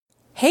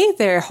Hey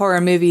there,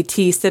 horror movie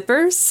tea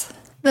sippers.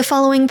 The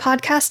following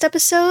podcast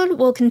episode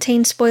will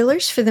contain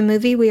spoilers for the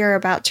movie we are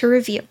about to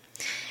review.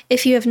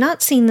 If you have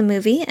not seen the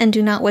movie and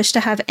do not wish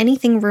to have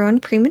anything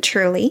ruined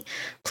prematurely,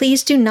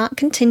 please do not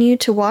continue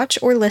to watch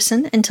or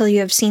listen until you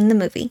have seen the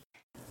movie.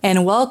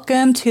 And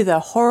welcome to the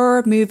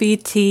Horror Movie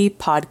Tea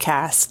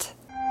Podcast.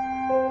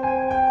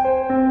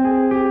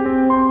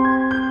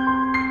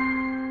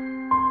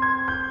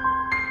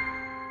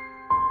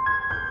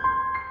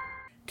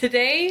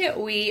 Today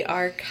we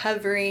are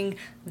covering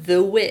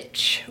The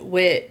Witch,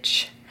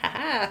 which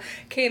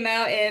came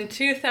out in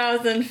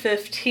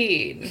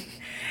 2015.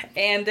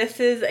 And this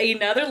is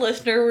another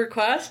listener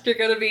request. You're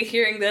going to be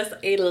hearing this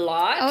a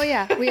lot. Oh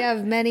yeah, we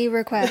have many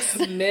requests.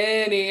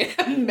 many.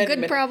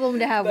 Good problem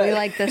to have. We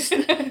like this.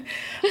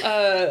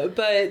 But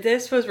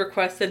this was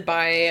requested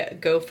by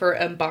Gopher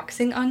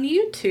Unboxing on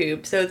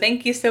YouTube. So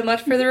thank you so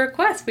much for the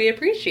request. We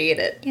appreciate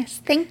it.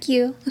 Yes, thank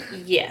you.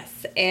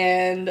 Yes.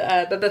 And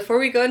but before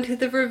we go into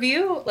the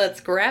review, let's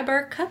grab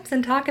our cups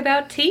and talk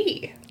about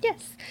tea.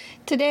 Yes.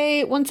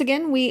 Today, once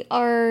again, we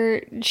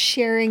are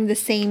sharing the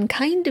same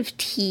kind of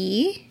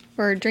tea,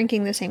 or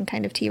drinking the same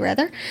kind of tea,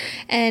 rather.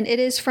 And it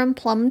is from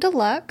Plum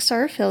Deluxe,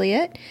 our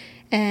affiliate.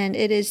 And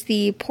it is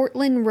the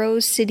Portland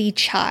Rose City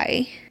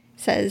Chai.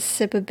 It says,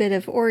 sip a bit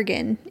of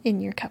Oregon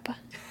in your cuppa.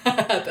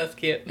 That's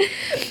cute.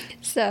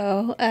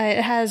 So,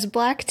 it has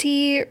black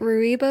tea,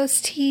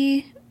 rooibos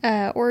tea,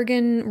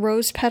 Oregon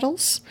rose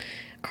petals,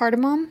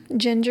 cardamom,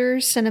 ginger,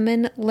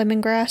 cinnamon,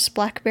 lemongrass,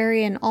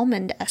 blackberry, and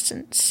almond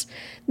essence.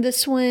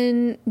 This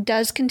one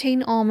does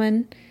contain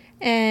almond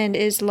and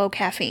is low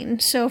caffeine.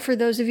 So for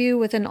those of you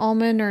with an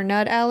almond or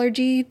nut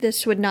allergy,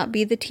 this would not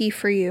be the tea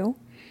for you.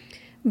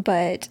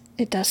 But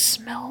it does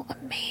smell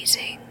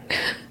amazing.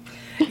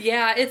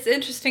 Yeah, it's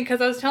interesting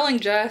because I was telling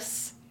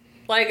Jess,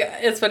 like,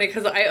 it's funny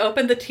because I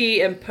opened the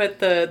tea and put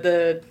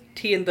the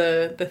tea in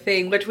the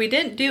thing, which we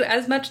didn't do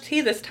as much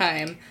tea this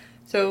time.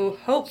 So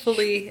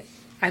hopefully...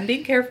 I'm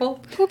being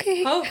careful.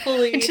 Okay.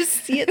 Hopefully. I just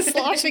see it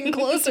sloshing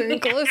closer and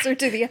closer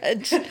to the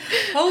edge.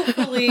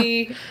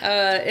 Hopefully,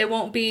 it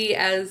won't be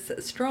as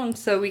strong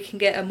so we can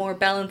get a more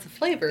balance of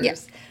flavors. Yeah.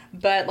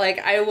 But, like,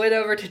 I went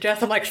over to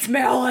Jess, I'm like,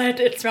 smell it!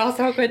 It smells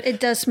so good. It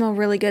does smell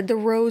really good. The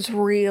rose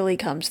really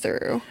comes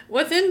through.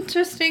 What's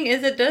interesting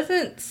is it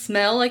doesn't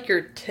smell like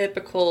your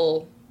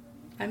typical...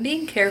 I'm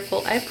being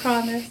careful, I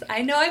promise.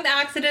 I know I'm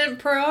accident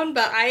prone,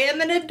 but I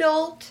am an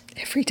adult.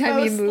 Every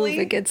time you move,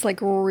 it gets like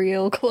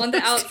real close. On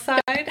the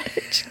outside.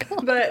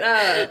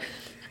 But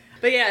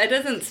yeah, it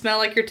doesn't smell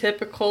like your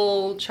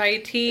typical chai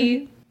tea.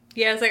 Mm-hmm.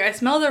 Yeah, it's like I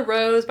smell the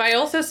rose, but I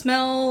also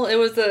smell, it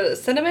was the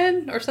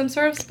cinnamon or some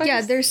sort of spice?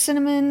 Yeah, there's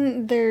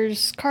cinnamon,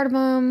 there's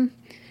cardamom,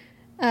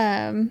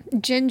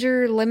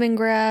 ginger,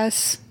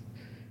 lemongrass,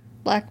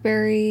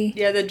 blackberry.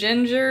 Yeah, the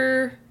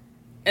ginger,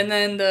 and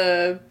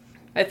then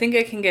I think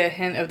I can get a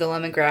hint of the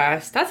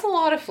lemongrass. That's a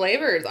lot of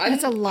flavors.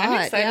 That's a lot,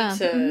 I'm excited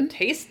to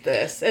taste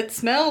this. It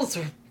smells...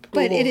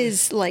 But it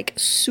is, like,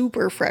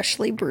 super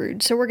freshly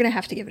brewed, so we're going to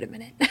have to give it a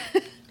minute.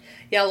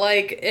 Yeah,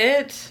 like,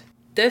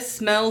 this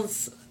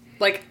smells...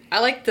 Like, I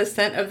like the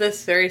scent of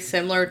this very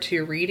similar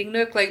to Reading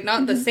Nook. Like,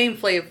 not the same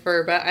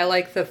flavor, but I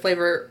like the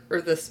flavor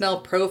or the smell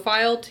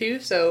profile,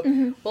 too. So,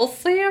 we'll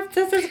see if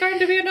this is going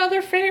to be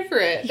another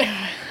favorite.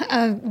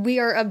 Yeah. We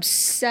are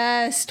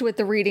obsessed with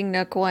the Reading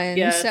Nook one,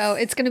 so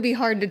it's going to be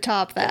hard to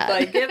top that.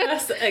 Like, give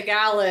us a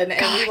gallon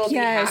and we will be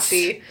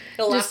happy.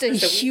 It'll just a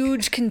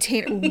huge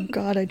container. Oh,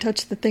 God, I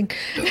touched the thing.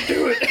 Don't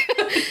do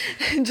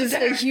it. Just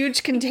a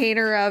huge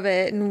container of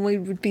it, and we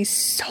would be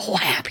so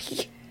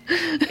happy.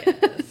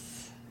 Yes.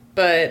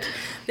 But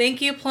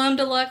thank you, Plum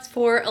Deluxe,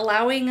 for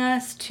allowing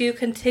us to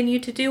continue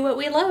to do what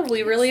we love.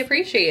 We really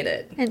appreciate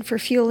it. And for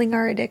fueling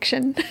our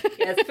addiction.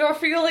 Yes, for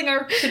fueling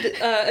our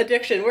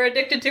addiction. We're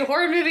addicted to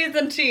horror movies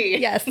and tea.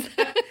 Yes.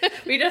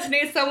 We just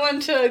need someone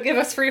to give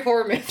us free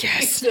horror movies.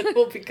 Yes. It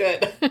will be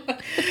good.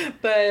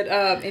 But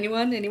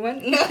anyone?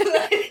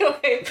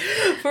 Anyway,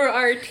 for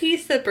our tea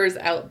sippers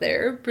out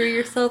there, brew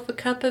yourself a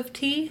cup of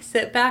tea,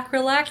 sit back,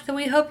 relax, and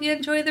we hope you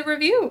enjoy the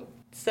review.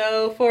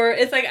 So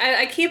it's like,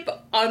 I keep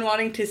on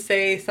wanting to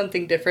say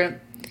something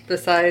different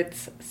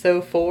besides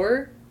so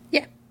for.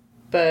 Yeah.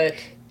 But.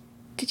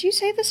 Did you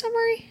say the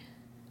summary?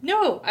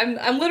 No,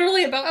 I'm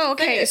literally about to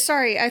okay, say it.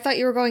 Sorry, I thought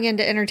you were going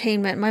into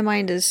entertainment. My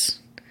mind is...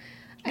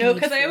 No,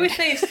 because I always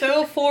say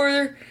so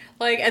for,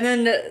 like, and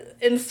then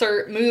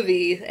insert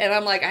movie, and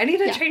I'm like, I need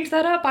to change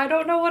that up. I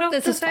don't know what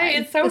else to say.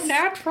 Fine. It's so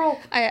natural.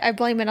 I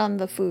blame it on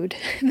the food,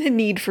 the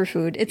need for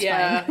food. It's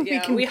fine.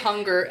 Yeah, we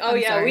hunger.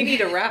 Oh, sorry. We need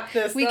to wrap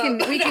this up. We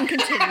can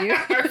continue.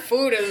 Our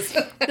food is...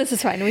 This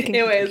is fine. We can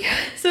Anyways,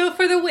 continue. So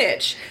for The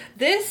Witch,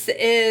 this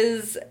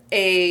is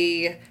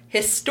a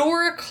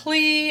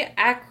historically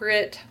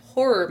accurate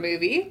horror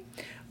movie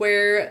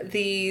where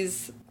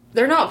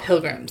they're not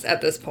pilgrims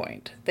at this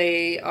point.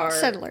 They are...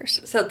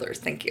 Settlers. Settlers,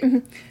 thank you. Mm-hmm.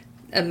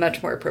 A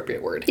much more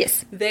appropriate word.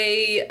 Yes.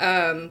 They,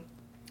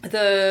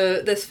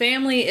 this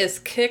family is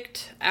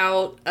kicked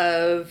out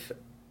of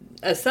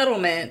a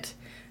settlement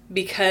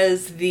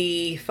because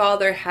the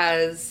father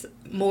has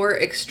more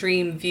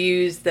extreme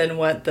views than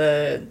what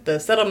the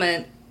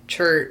settlement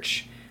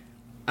church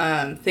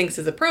thinks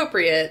is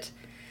appropriate.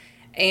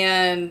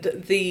 And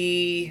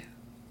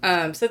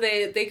so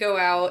they go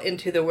out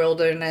into the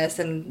wilderness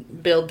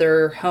and build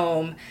their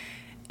home.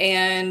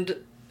 And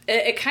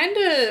it kind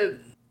of,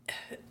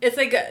 it's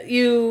like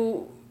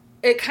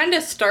it kind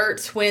of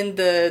starts when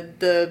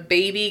the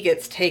baby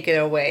gets taken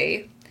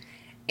away.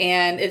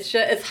 And it's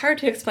hard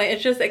to explain.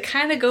 It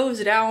kind of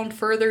goes down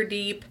further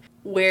deep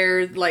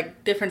where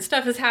like different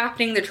stuff is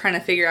happening. They're trying to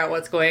figure out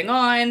what's going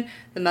on.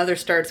 The mother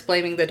starts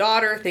blaming the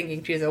daughter,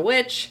 thinking she's a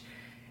witch,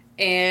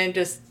 and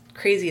just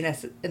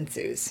craziness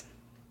ensues.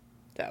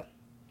 So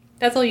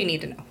that's all you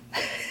need to know.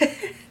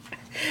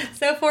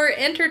 So for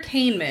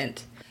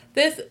entertainment,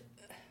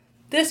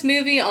 this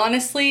movie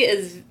honestly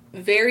is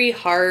very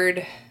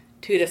hard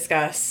to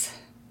discuss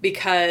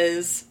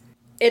because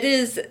it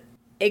is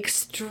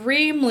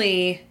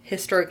extremely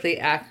historically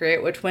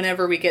accurate, which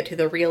whenever we get to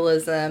the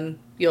realism,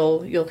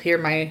 you'll hear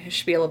my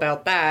spiel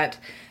about that.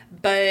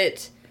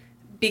 But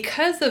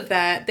because of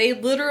that, they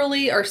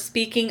literally are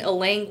speaking a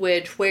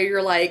language where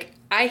you're like,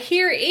 I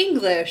hear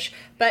English,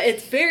 but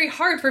it's very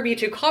hard for me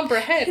to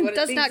comprehend what it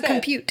does not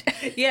compute.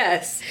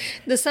 Yes.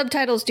 The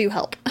subtitles do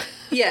help.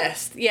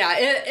 Yes. Yeah.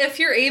 If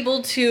you're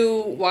able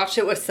to watch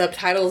it with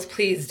subtitles,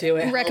 please do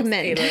it.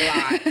 Recommend.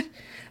 Helps a lot.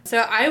 So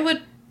I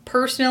would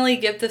personally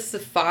give this a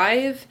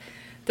 5.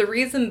 The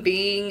reason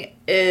being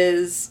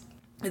is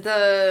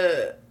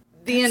That's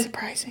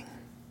surprising.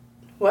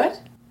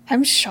 What?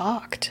 I'm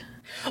shocked.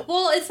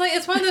 Well,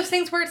 it's one of those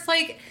things where it's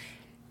like,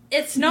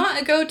 it's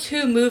not a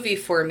go-to movie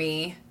for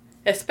me,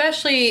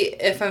 especially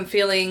if I'm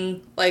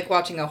feeling like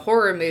watching a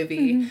horror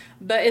movie. Mm-hmm.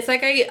 But it's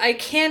like I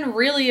can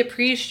really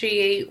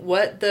appreciate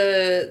what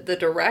the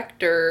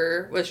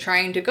director was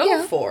trying to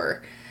go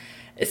for.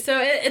 So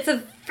it's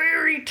a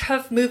very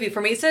tough movie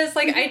for me. So it's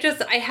like I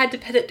had to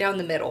put it down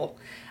the middle.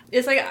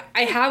 It's like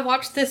I have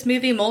watched this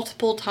movie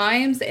multiple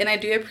times and I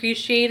do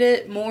appreciate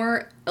it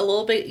more a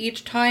little bit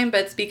each time,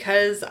 but it's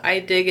because I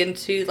dig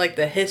into like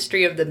the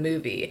history of the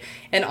movie.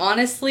 And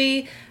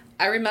honestly,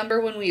 I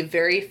remember when we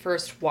very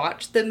first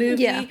watched the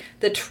movie,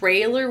 the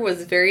trailer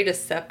was very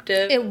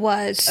deceptive. It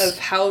was. Of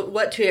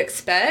what to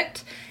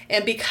expect.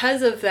 And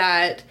because of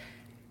that,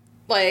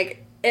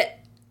 like,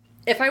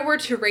 if I were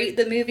to rate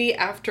the movie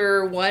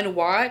after one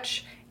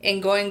watch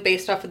and going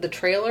based off of the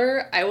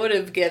trailer, I would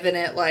have given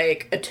it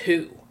like a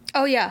 2.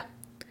 Oh, yeah.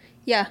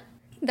 Yeah.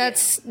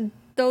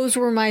 Those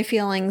were my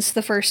feelings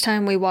the first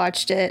time we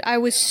watched it. I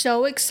was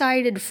so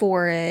excited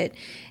for it.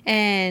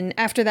 And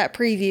after that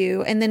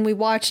preview, and then we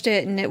watched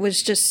it and it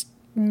was just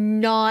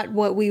not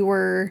what we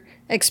were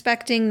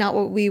expecting, not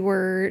what we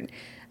were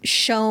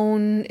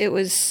shown. It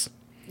was...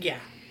 Yeah.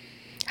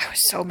 I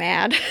was so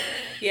mad.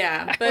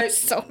 Yeah, but I was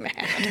so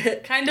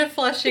mad. Kind of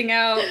fleshing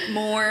out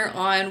more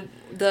on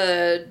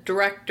the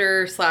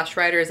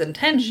director/writer's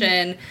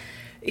intention. Mm-hmm.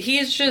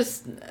 He's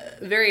just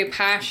very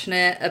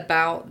passionate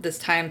about this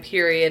time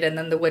period and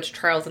then the witch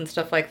trials and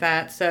stuff like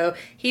that. So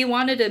he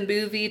wanted a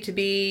movie to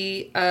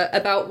be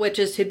about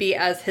witches to be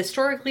as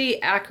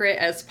historically accurate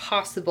as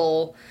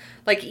possible.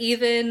 Like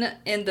even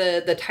in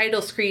the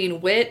title screen,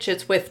 witch,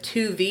 it's with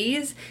 2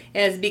 V's.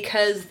 And it's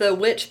because the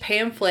witch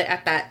pamphlet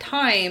at that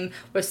time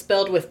was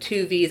spelled with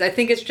 2 V's. I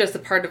think it's just a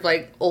part of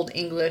like Old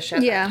English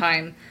at that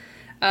time.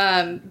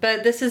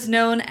 But this is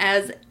known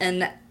as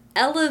an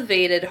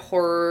elevated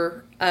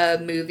horror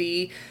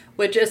movie,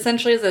 which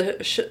essentially is a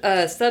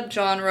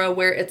subgenre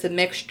where it's a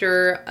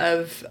mixture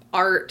of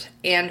art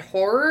and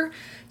horror.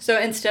 So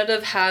instead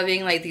of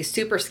having like these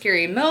super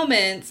scary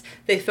moments,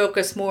 they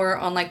focus more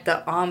on like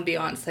the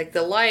ambiance, like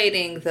the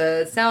lighting,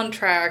 the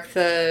soundtrack,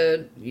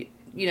 the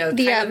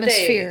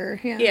atmosphere.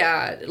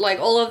 Yeah, like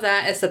all of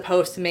that is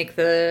supposed to make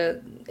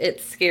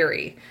it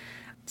scary.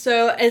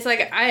 So it's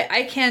like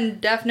I can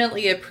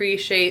definitely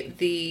appreciate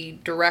the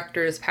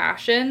director's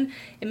passion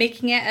in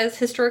making it as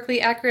historically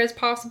accurate as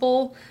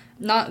possible,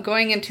 not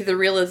going into the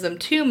realism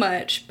too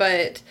much,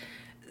 but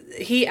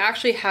he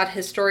actually had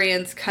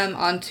historians come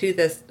onto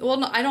this. Well,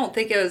 no, I don't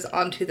think it was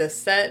onto the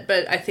set,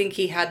 but I think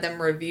he had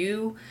them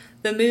review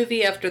the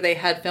movie after they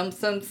had filmed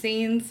some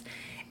scenes.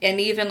 And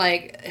even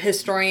like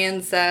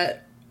historians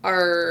that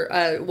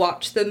are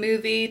watch the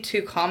movie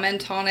to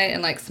comment on it,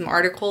 and like some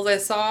articles I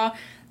saw,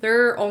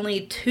 there are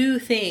only 2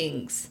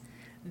 things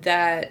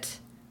that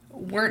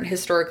weren't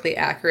historically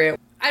accurate.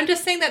 I'm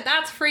just saying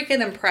that's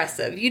freaking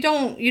impressive. You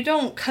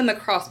don't come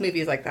across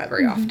movies like that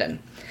very often.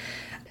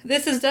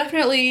 This is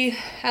definitely,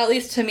 at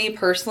least to me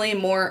personally,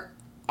 more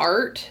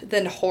art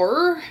than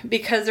horror,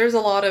 because there's a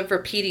lot of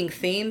repeating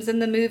themes in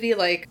the movie,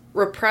 like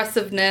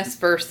repressiveness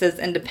versus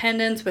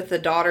independence with the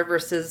daughter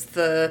versus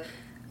the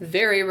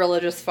very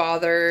religious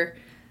father,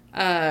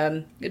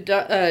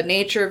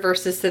 nature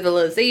versus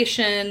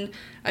civilization.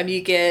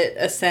 You get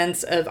a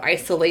sense of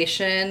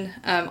isolation.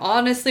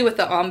 Honestly, with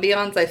the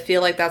ambiance, I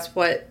feel like that's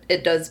what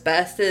it does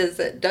best, is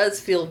it does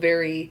feel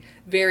very,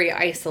 very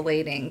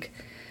isolating.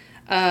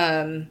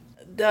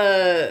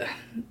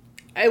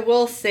 I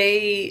will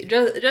say,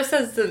 just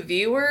as the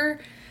viewer,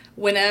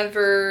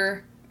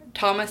 whenever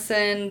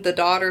Thomasin, the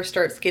daughter,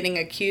 starts getting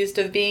accused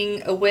of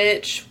being a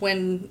witch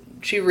when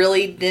she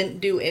really didn't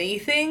do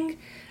anything,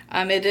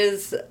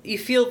 you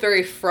feel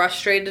very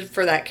frustrated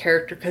for that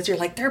character because you're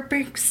like, they're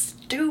being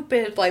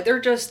stupid, like they're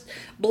just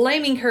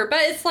blaming her.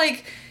 But it's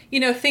like,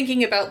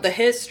 thinking about the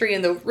history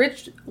and the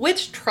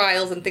witch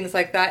trials and things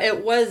like that,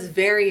 it was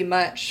very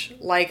much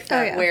like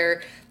that,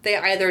 where they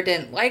either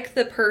didn't like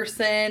the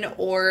person,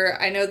 or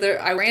I know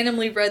that I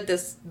randomly read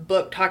this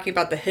book talking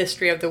about the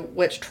history of the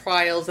witch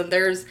trials, and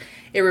there's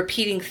a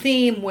repeating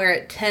theme where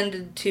it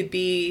tended to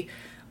be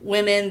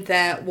women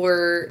that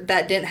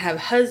didn't have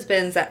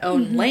husbands that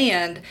owned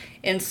land.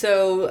 And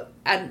so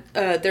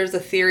there's a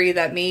theory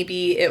that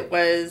maybe it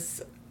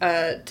was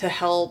to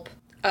help,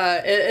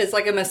 it's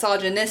like a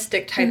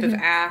misogynistic type of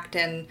act,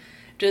 and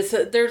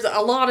just there's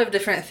a lot of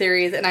different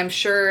theories, and I'm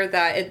sure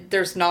that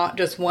there's not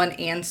just one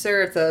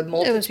answer. It's a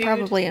multitude. It was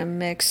probably a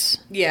mix.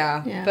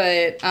 Yeah.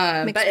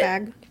 But mixed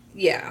bag.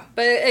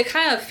 But it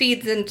kind of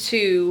feeds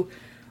into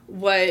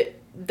what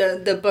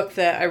the book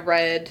that I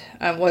read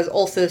was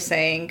also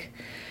saying.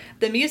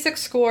 The music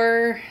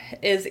score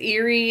is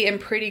eerie and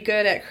pretty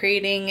good at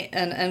creating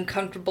an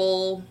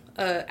uncomfortable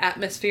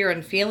atmosphere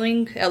and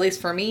feeling, at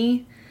least for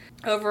me.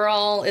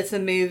 Overall, it's a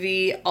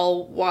movie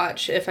I'll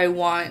watch if I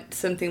want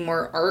something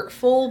more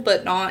artful,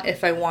 but not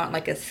if I want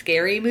like a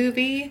scary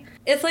movie.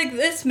 It's like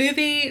this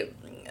movie,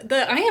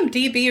 the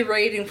IMDb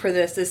rating for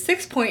this is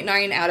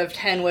 6.9 out of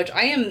 10, which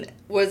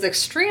was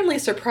extremely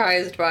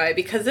surprised by,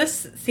 because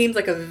this seems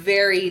like a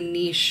very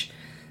niche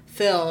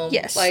film.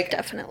 Yes,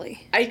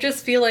 definitely. I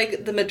just feel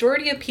like the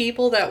majority of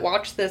people that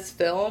watch this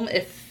film,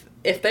 if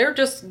they're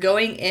just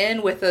going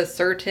in with a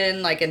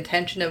certain like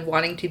intention of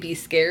wanting to be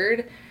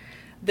scared,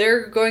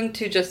 they're going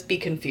to just be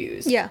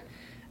confused. Yeah.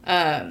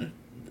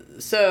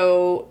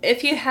 So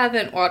if you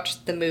haven't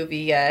watched the movie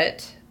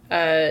yet,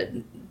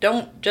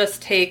 don't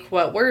just take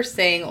what we're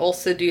saying,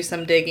 also do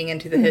some digging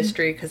into the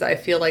history, because I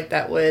feel like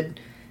that would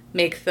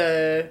make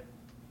it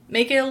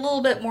a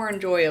little bit more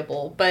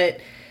enjoyable. But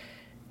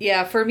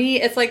yeah, for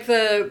me, it's like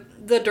the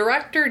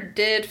director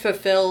did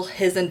fulfill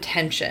his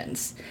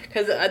intentions,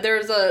 because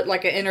there's an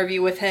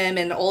interview with him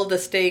and all the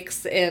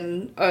stakes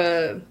and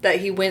that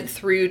he went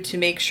through to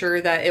make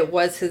sure that it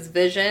was his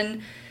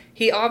vision.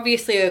 He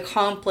obviously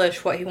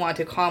accomplished what he wanted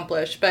to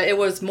accomplish, but it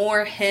was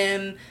more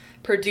him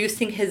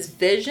producing his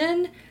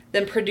vision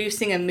than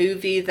producing a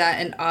movie for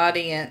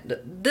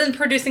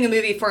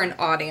an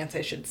audience,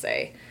 I should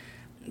say.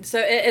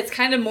 So it's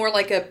kind of more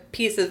like a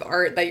piece of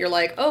art that you're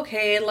like,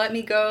 okay, let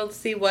me go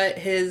see what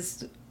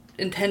his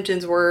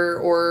intentions were,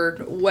 or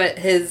what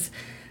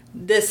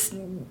this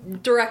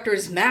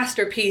director's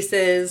masterpiece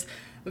is,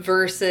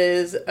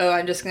 versus, oh,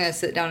 I'm just going to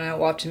sit down and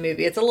watch a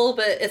movie. It's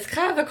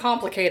kind of a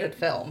complicated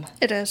film.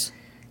 It is.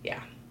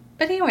 Yeah.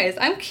 But anyways,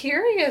 I'm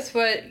curious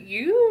what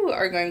you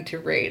are going to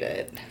rate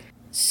it.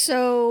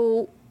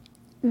 So,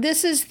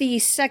 this is the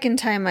second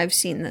time I've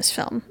seen this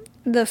film.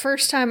 The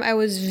first time I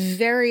was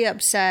very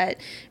upset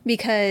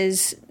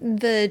because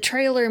the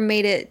trailer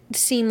made it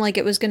seem like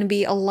it was going to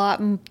be a lot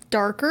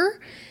darker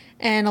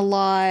and a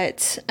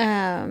lot,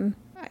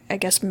 I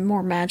guess,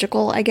 more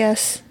magical, I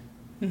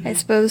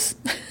suppose.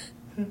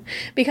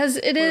 Because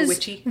it is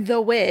witchy. The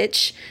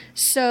Witch.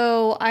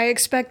 So I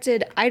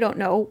expected,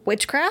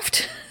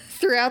 witchcraft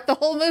throughout the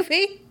whole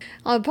movie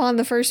upon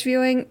the first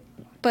viewing.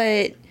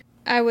 But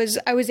I was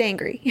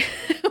angry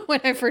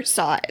when I first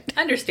saw it.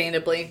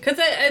 Understandably. Because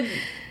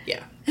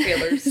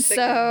trailers.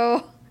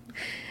 So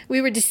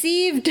we were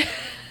deceived.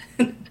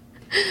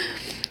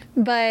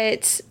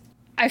 But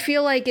I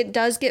feel like it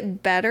does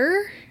get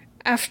better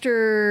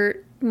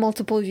after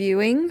multiple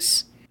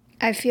viewings.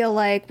 I feel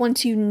like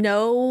once you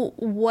know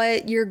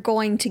what you're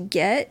going to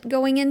get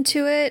going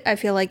into it, I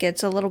feel like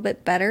it's a little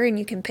bit better and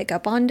you can pick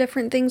up on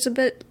different things a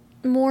bit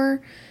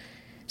more.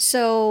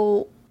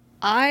 So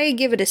I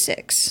give it a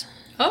 6.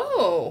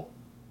 Oh.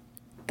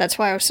 That's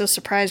why I was so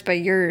surprised by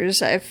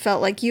yours. I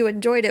felt like you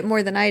enjoyed it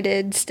more than I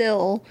did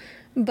still.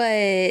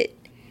 But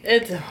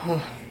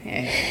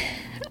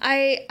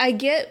I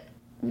get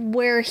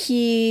where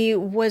he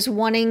was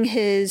wanting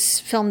his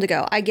film to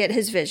go. I get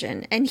his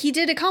vision. And he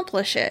did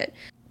accomplish it.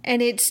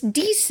 And it's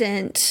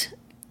decent,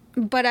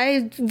 but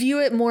I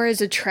view it more as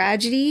a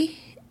tragedy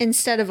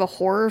instead of a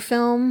horror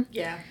film.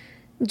 Yeah.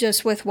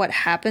 Just with what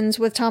happens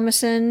with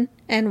Thomasin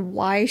and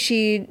why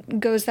she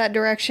goes that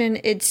direction.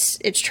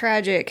 It's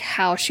tragic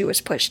how she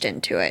was pushed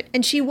into it.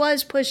 And she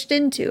was pushed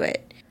into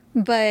it.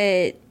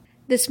 But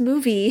this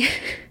movie,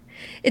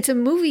 it's a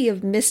movie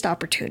of missed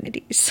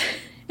opportunities,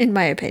 in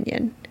my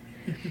opinion.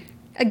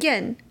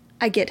 Again,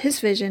 I get his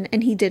vision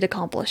and he did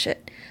accomplish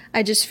it.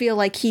 I just feel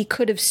like he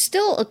could have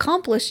still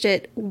accomplished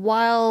it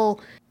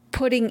while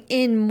putting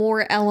in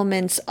more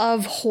elements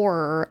of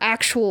horror,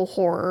 actual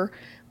horror,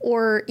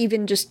 or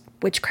even just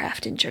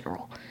witchcraft in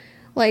general.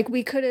 Like,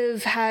 we could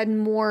have had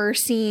more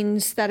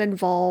scenes that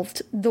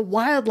involved the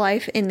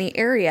wildlife in the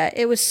area.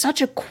 It was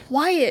such a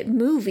quiet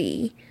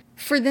movie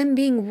for them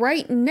being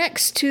right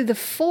next to the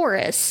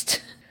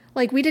forest.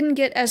 Like, we didn't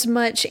get as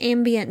much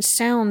ambient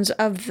sounds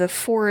of the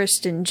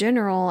forest in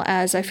general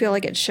as I feel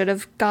like it should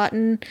have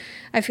gotten.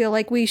 I feel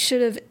like we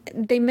should have...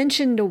 They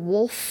mentioned a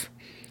wolf,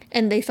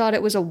 and they thought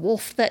it was a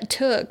wolf that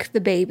took the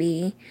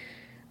baby.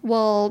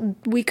 Well,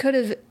 we could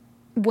have,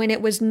 when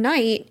it was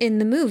night in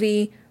the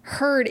movie,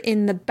 heard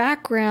in the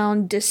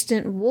background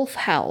distant wolf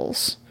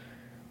howls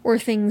or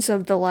things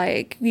of the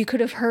like. You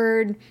could have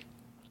heard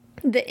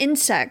the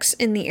insects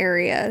in the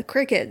area,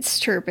 crickets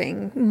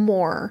chirping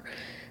more.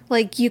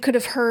 Like, you could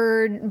have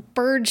heard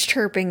birds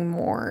chirping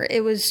more.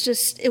 It was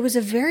a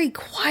very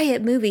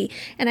quiet movie.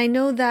 And I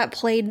know that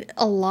played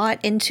a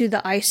lot into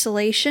the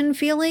isolation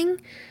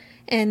feeling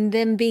and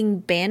them being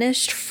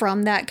banished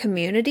from that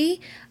community.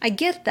 I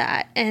get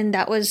that, and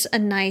that was a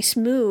nice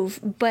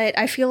move, but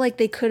I feel like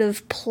they could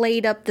have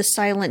played up the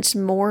silence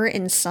more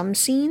in some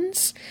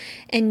scenes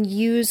and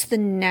used the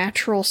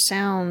natural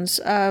sounds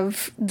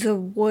of the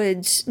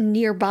woods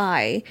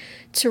nearby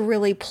to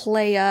really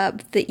play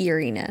up the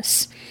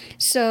eeriness.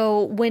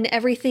 So when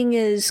everything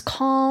is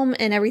calm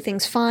and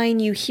everything's fine,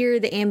 you hear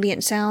the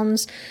ambient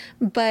sounds,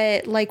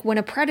 but like when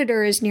a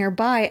predator is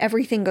nearby,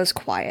 everything goes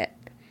quiet.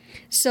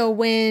 So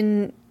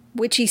when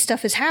witchy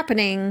stuff is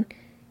happening,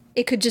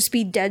 it could just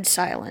be dead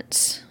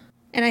silence.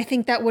 And I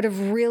think that would have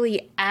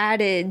really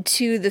added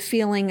to the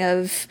feeling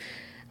of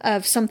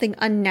something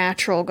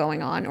unnatural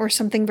going on or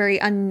something very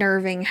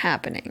unnerving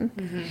happening.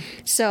 Mm-hmm.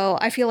 So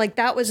I feel like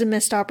that was a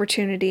missed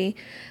opportunity.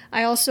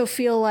 I also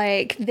feel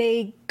like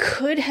they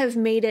could have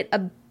made it a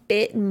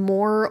bit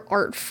more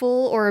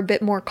artful or a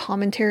bit more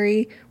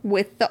commentary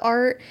with the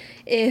art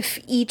if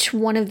each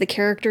one of the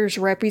characters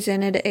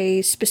represented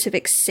a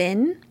specific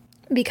sin.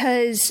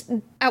 Because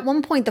at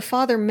one point the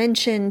father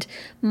mentioned,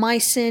 my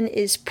sin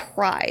is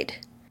pride.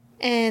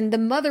 And the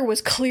mother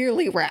was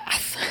clearly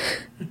wrath.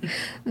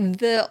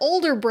 The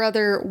older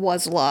brother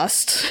was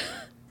lust,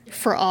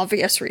 for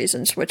obvious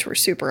reasons, which were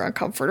super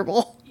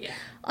uncomfortable. Yeah.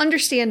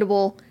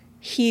 Understandable.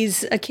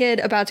 He's a kid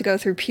about to go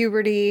through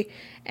puberty,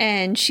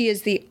 and she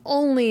is the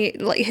only,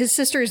 like, his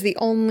sister is the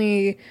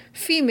only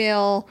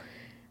female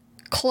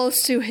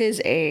close to his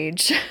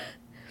age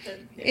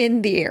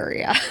in the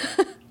area.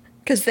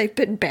 Because they've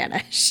been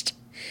banished.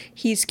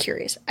 He's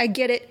curious. I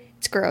get it.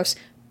 It's gross,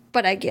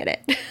 but I get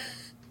it.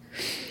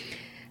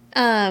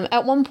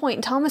 At one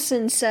point,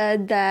 Thomasin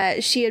said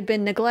that she had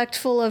been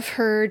neglectful of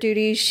her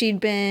duties. She'd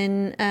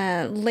been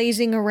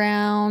lazing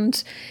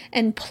around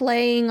and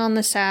playing on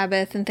the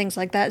Sabbath and things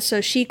like that.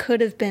 So she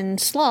could have been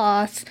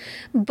sloth,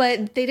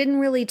 but they didn't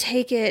really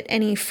take it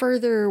any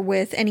further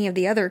with any of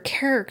the other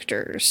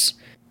characters.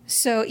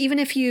 So even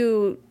if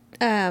you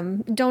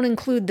don't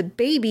include the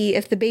baby,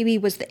 if the baby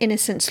was the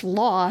innocence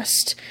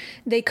lost,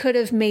 they could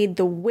have made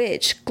the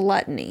witch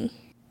gluttony.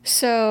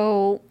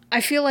 So I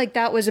feel like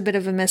that was a bit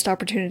of a missed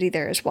opportunity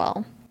there as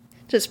well,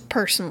 just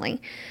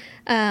personally.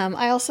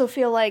 I also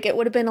feel like it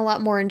would have been a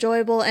lot more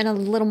enjoyable and a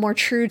little more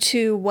true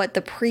to what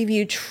the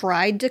preview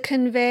tried to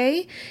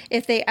convey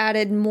if they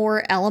added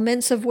more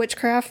elements of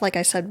witchcraft, like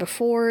I said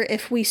before,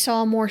 if we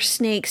saw more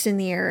snakes in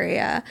the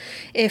area,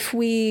 if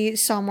we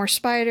saw more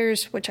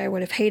spiders, which I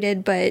would have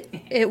hated, but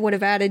it would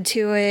have added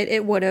to it.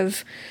 It would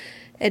have,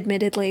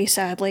 admittedly,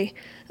 sadly,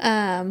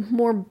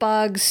 more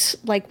bugs,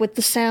 like with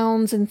the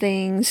sounds and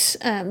things.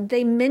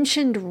 They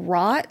mentioned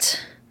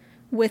rot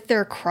with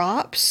their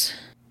crops,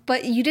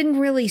 but you didn't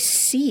really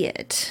see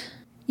it.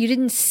 You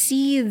didn't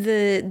see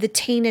the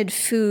tainted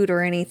food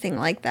or anything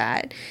like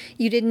that.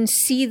 You didn't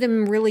see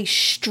them really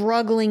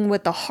struggling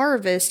with the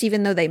harvest,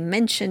 even though they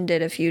mentioned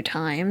it a few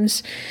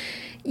times.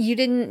 You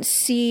didn't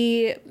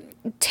see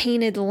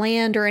tainted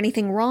land or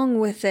anything wrong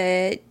with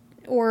it,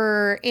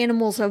 or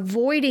animals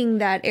avoiding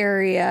that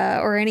area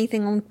or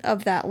anything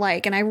of that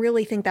like. And I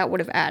really think that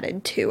would have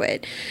added to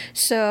it.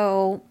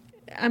 So,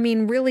 I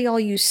mean, really all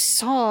you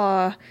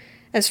saw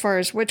as far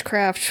as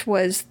witchcraft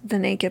was the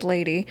naked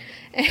lady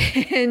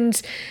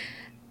and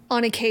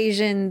on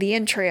occasion the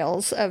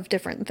entrails of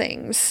different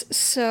things.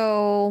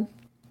 So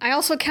I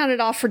also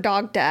counted off for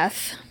dog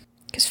death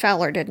because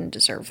Fowler didn't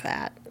deserve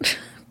that.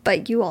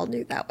 But you all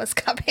knew that was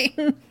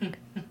coming.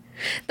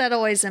 That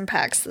always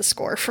impacts the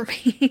score for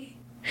me.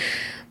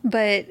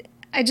 But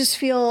I just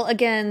feel,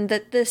 again,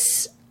 that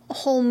this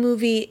whole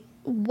movie,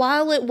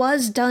 while it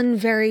was done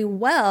very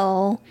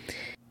well,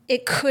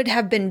 it could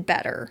have been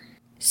better.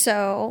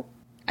 So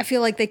I feel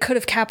like they could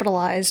have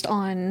capitalized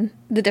on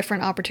the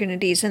different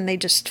opportunities and they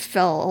just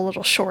fell a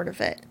little short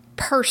of it.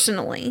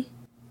 Personally,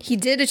 he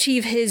did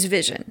achieve his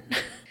vision.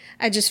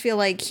 I just feel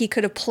like he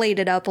could have played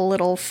it up a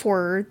little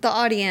for the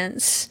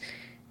audience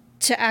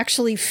to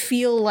actually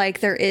feel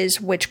like there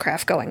is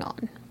witchcraft going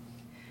on.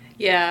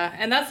 Yeah,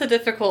 and that's the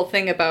difficult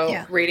thing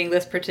about rating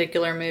this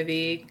particular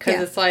movie,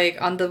 because it's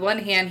like, on the one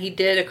hand, he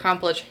did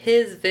accomplish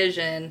his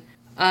vision,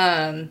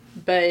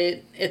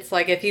 but it's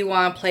like, if you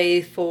want to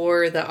play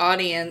for the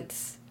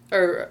audience,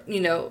 or, you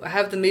know,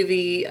 have the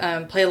movie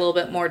play a little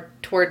bit more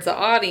towards the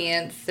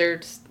audience,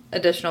 there's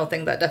additional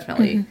things that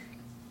definitely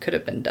could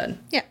have been done.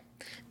 Yeah.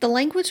 The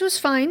language was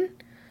fine.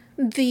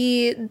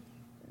 The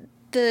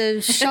the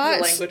The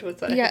shots. language was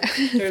that. Yeah.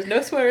 There's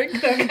no swearing.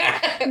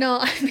 No,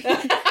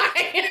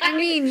 I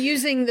mean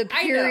using the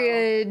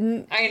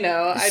period I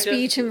know.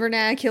 speech and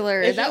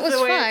vernacular. it's That just was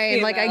the way it fine.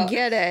 came Like, I out.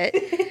 get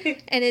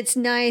it. And it's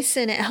nice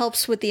and it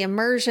helps with the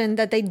immersion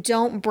that they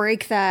don't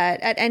break that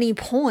at any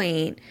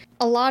point.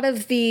 A lot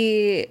of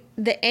the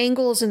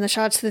angles and the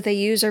shots that they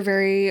use are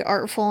very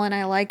artful, and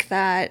I like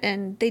that.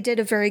 And they did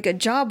a very good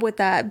job with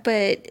that,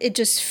 but it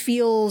just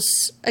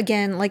feels,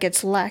 again, like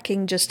it's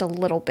lacking just a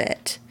little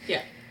bit.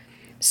 Yeah.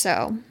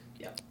 So,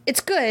 Yeah. it's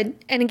good.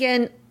 And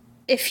again,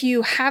 if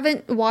you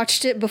haven't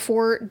watched it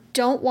before,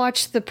 don't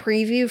watch the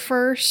preview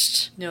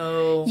first.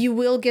 No. You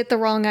will get the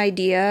wrong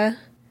idea.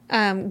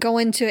 Go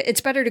into it.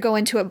 It's better to go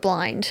into it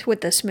blind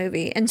with this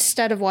movie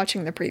instead of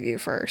watching the preview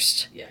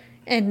first. Yeah.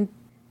 And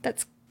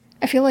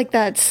I feel like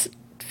that's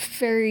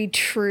very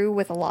true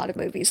with a lot of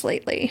movies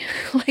lately.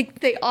 Like,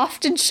 they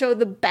often show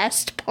the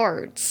best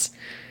parts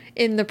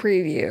in the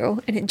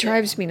preview, and it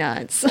drives me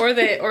nuts. Or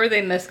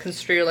they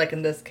misconstrue, like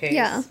in this case.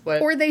 Yeah.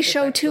 what Or they is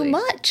show too actually-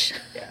 much.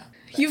 Yeah.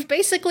 You've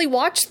basically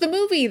watched the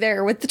movie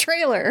there with the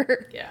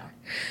trailer. Yeah.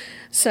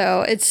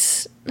 So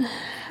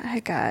I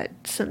got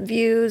some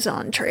views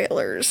on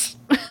trailers.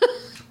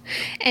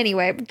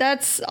 Anyway,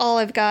 that's all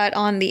I've got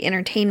on the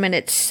entertainment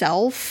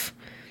itself.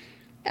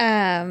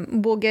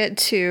 We'll get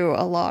to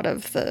a lot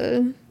of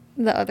the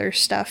other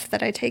stuff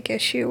that I take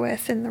issue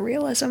with in the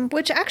realism,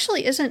 which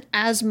actually isn't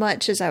as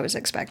much as I was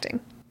expecting.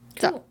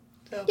 Cool.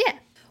 So, Yeah.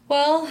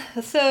 Well,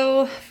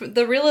 so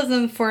the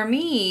realism for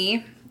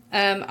me,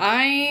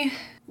 I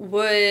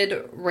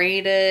would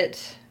rate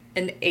it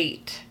an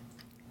 8.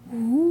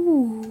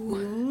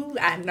 Ooh,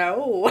 I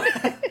know.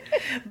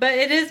 But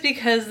it is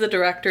because the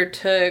director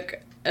took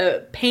a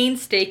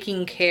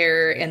painstaking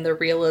care in the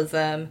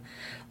realism.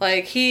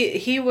 Like,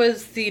 he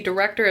was the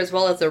director as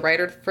well as the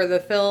writer for the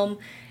film,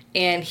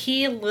 and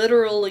he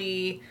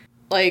literally,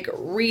 like,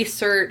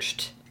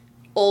 researched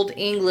Old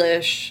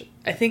English.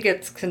 I think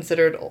it's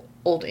considered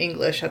Old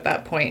English at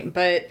that point,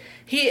 but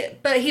he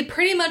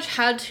pretty much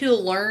had to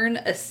learn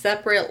a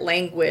separate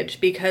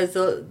language because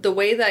the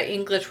way that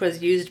English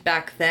was used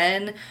back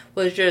then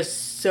was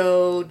just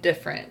so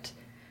different.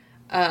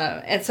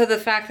 And so the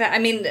fact that, I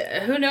mean,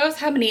 who knows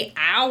how many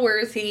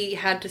hours he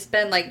had to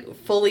spend, like,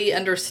 fully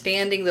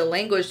understanding the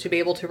language to be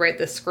able to write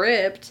the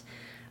script.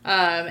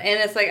 And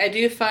it's like, I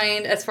do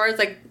find, as far as,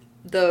 like,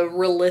 the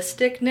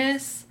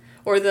realisticness,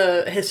 or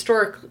the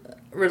historic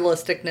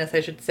realisticness,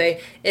 I should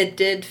say, it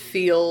did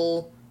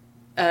feel,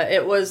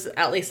 it was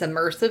at least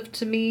immersive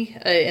to me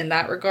in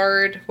that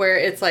regard, where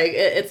it's like,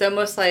 it's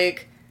almost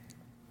like,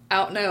 I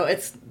don't know,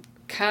 it's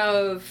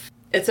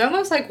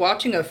almost like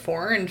watching a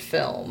foreign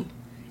film.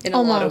 In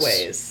a lot of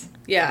ways.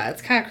 Yeah,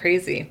 it's kind of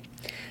crazy.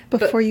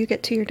 Before you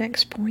get to your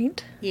next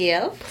point,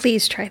 Yeah.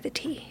 please try the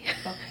tea.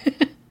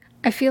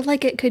 I feel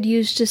like it could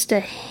use just a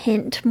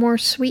hint more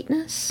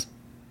sweetness.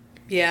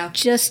 Yeah.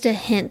 Just a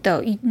hint,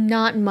 though.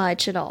 Not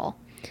much at all.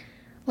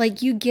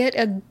 Like, you get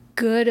a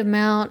good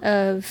amount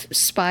of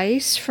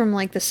spice from,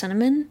 like, the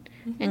cinnamon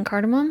and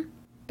cardamom,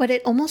 but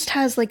it almost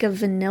has, like, a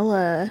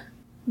vanilla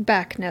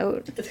back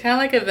note. It's kind of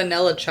like a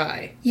vanilla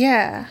chai.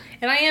 Yeah.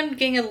 And I am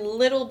getting a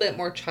little bit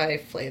more chai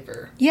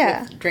flavor.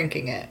 Yeah. With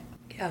drinking it.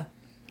 Yeah.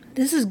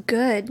 This is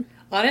good.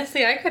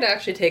 Honestly, I could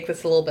actually take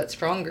this a little bit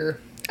stronger.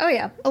 Oh,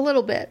 yeah. A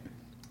little bit.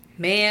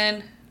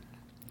 Man.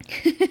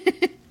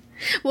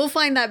 We'll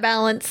find that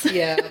balance.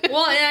 Yeah.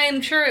 Well, and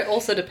I'm sure it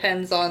also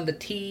depends on the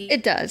tea.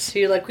 It does.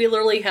 Too. Like, we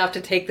literally have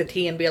to take the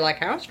tea and be like,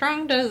 how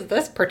strong does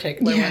this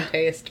particular one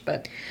taste?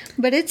 But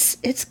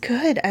it's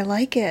good. I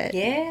like it.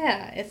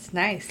 yeah, it's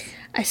nice.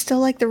 I still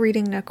like the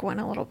Reading Nook one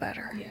a little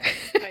better.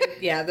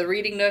 Yeah, the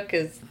Reading Nook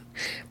is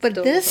But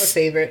still this a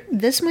favorite.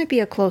 This might be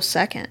a close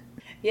second.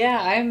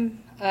 Yeah,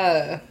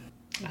 I'll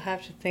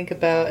have to think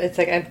about, it's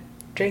like I've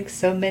drank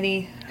so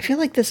many. I feel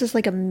like this is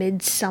like a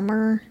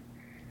midsummer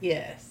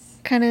Yes.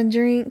 kind of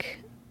drink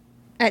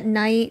at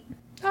night.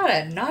 Not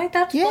at night,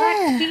 that's Yeah.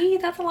 black tea,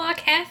 that's a lot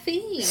of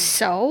caffeine.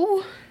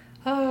 So,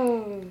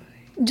 Oh.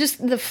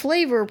 just the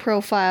flavor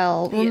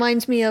profile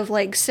reminds me of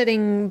like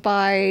sitting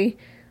by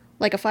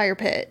like a fire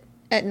pit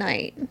at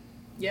night,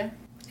 Yeah.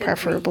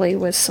 preferably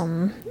with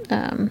some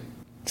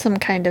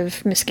kind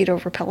of mosquito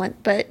repellent,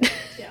 but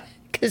Yeah.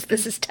 because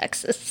this is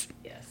Texas.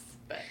 Yes,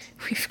 but.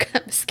 We've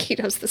got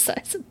mosquitoes the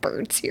size of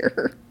birds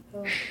here.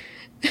 Oh.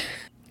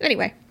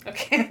 Anyway,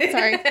 Okay.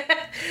 sorry.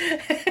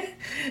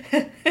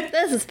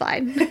 This is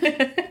fine.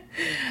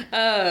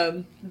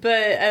 But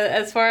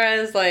as far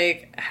as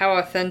like how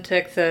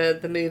authentic the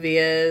movie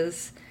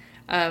is,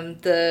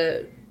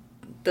 the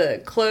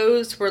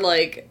clothes were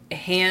like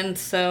hand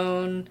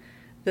sewn.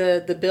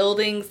 The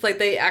buildings, like,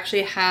 they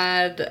actually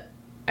had,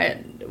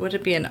 would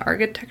it be an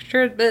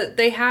architecture? But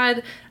they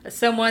had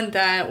someone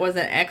that was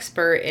an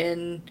expert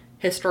in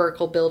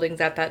historical buildings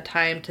at that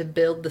time to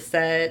build the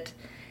set.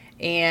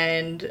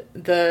 And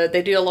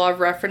they do a lot of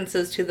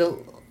references to the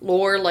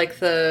lore, like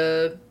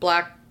the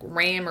black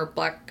ram or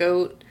black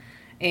goat.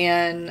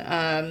 And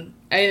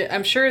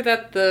I'm sure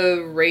that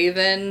the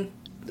raven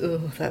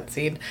Ooh, that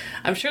scene.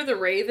 I'm sure the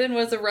Raven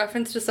was a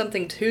reference to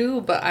something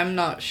too, but I'm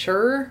not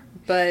sure.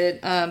 But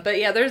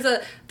yeah, there's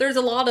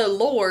a lot of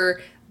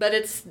lore, but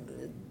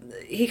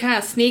he kind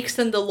of sneaks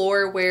in the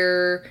lore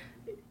where,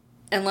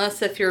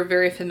 unless if you're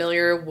very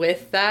familiar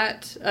with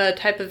that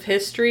type of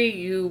history,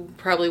 you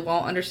probably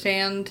won't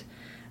understand.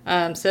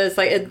 So it's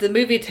like the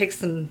movie takes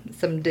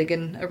some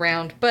digging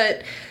around,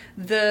 but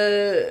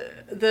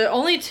the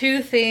only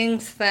two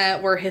things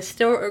that were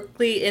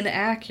historically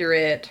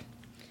inaccurate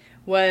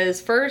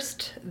was,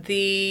 first,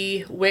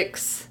 the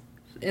wicks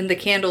in the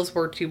candles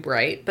were too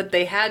bright, but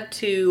they had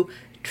to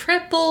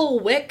triple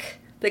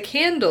wick the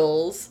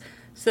candles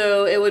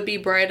so it would be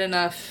bright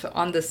enough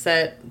on the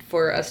set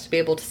for us to be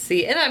able to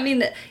see. And I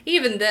mean,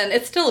 even then,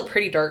 it's still a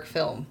pretty dark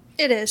film.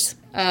 It is.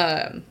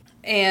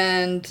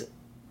 And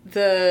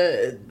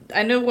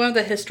I know one of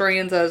the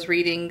historians I was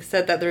reading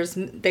said that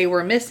they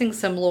were missing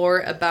some lore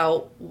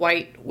about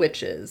white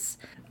witches,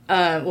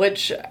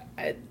 which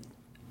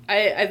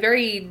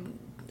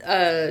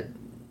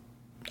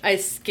I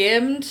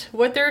skimmed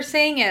what they're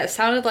saying, and it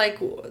sounded like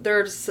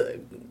there's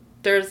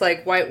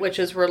like white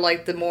witches were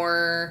like the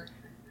more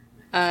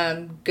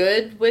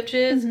good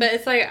witches, but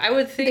it's like I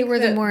would think they were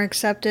the more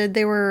accepted.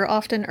 They were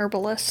often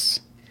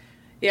herbalists.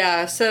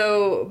 Yeah,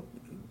 so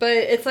but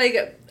it's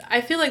like I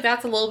feel like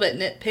that's a little bit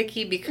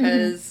nitpicky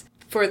because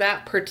for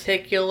that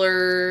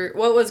particular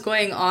what was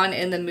going on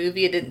in the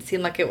movie, it didn't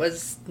seem like it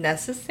was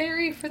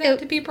necessary for that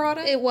to be brought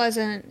up. It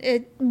wasn't.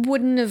 It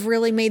wouldn't have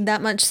really made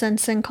that much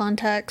sense in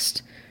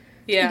context.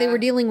 Yeah. They were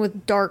dealing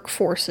with dark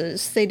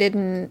forces. They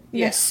didn't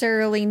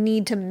necessarily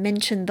need to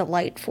mention the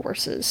light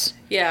forces.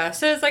 Yeah,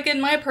 so it's like, in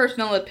my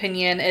personal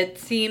opinion, it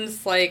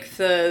seems like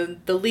the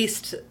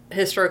least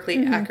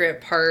historically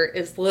accurate part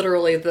is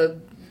literally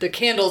the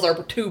candles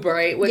are too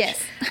bright, which,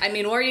 yes. I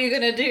mean, what are you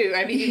going to do?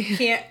 I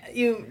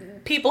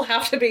mean, people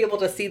have to be able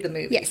to see the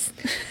movie. Yes.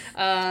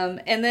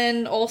 And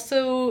then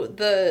also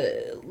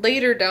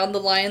later down the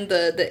line,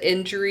 the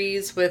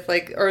injuries with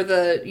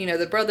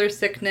the brother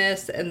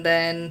sickness, and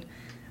then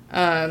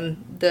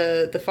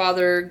the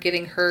father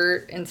getting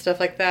hurt and stuff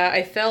like that,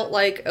 I felt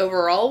like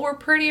overall were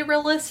pretty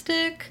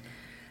realistic.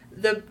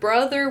 The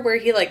brother where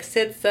he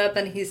sits up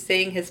and he's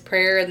saying his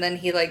prayer and then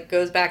he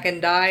goes back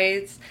and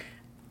dies,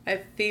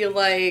 I feel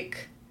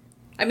like,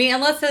 I mean,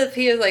 unless if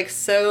he is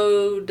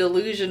so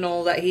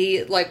delusional that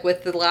he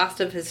with the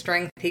last of his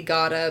strength he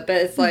got up, but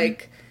it's I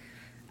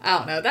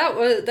don't know,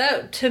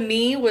 that to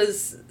me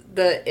was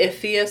the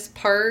iffiest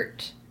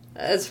part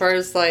as far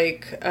as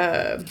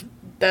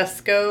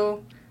deaths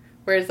go.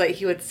 Whereas,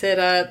 he would sit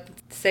up,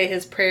 say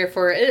his prayer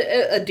for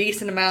a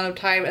decent amount of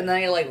time, and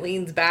then he,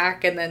 leans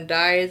back and then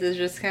dies. It's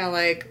just kind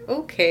of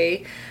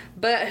okay.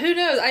 But who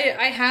knows?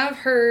 I have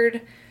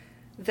heard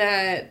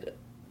that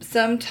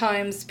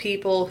sometimes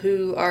people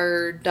who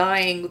are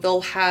dying,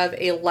 they'll have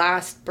a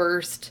last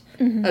burst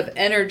of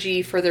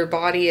energy for their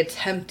body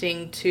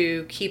attempting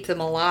to keep them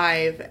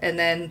alive, and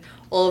then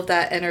all of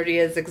that energy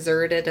is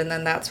exerted, and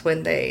then that's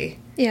when they...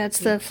 Yeah, it's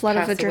the flood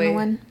of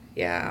adrenaline. Away.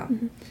 Yeah.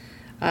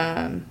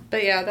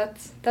 But yeah,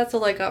 that's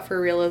all I got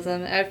for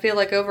realism. I feel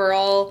like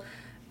overall,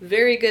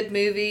 very good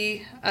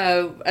movie.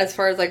 As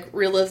far as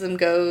realism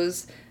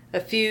goes, a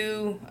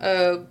few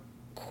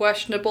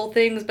questionable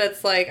things, but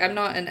it's I'm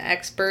not an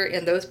expert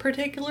in those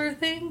particular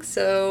things,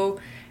 so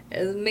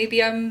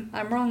maybe I'm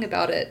wrong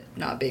about it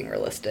not being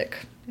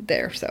realistic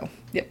there. So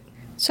yep.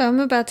 So I'm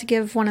about to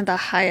give one of the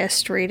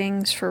highest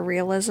ratings for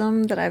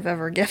realism that I've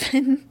ever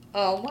given.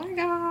 Oh my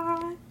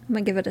god! I'm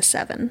gonna give it a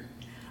 7.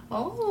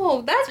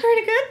 Oh, that's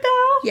pretty good,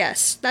 though.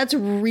 Yes, that's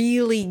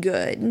really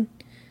good.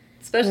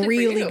 Especially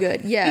really for you.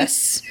 Good.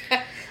 Yes.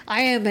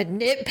 I am a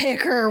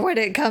nitpicker when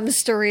it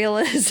comes to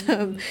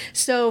realism.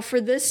 So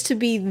for this to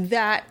be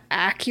that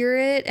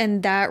accurate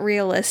and that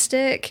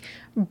realistic,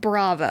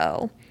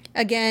 bravo.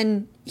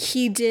 Again,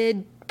 he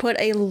did put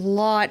a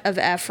lot of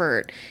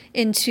effort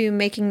into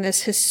making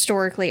this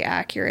historically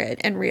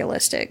accurate and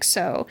realistic.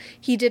 So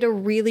he did a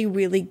really,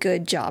 really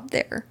good job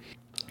there.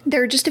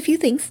 There are just a few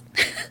things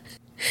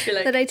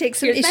that I take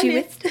some issue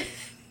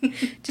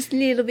with. Just a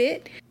little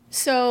bit.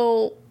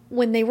 So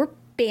when they were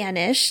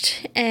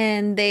banished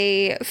and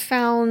they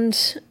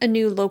found a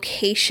new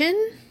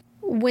location,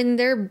 when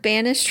they're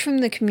banished from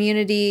the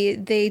community,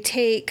 they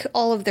take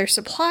all of their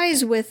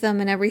supplies with them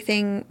and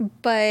everything,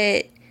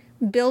 but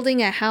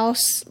building a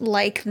house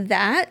like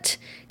that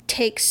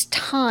takes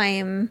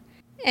time,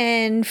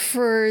 and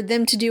for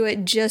them to do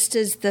it just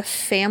as the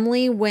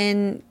family,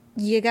 when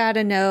you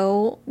gotta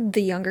know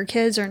the younger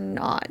kids are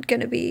not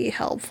gonna be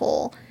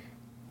helpful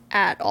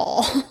at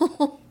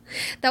all.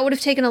 That would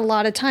have taken a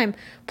lot of time.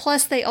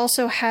 Plus, they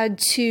also had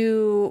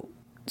to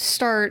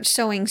start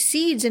sowing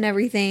seeds and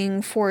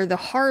everything for the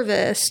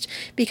harvest,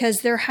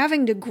 because they're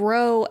having to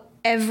grow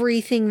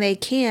everything they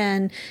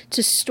can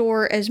to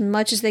store as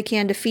much as they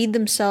can to feed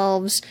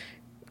themselves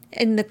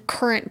in the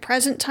current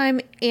present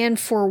time and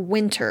for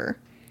winter.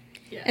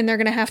 Yeah. And they're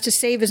going to have to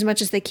save as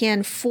much as they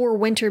can for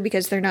winter,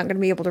 because they're not going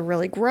to be able to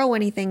really grow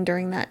anything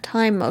during that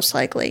time, most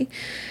likely.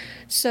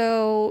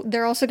 So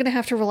they're also going to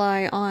have to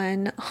rely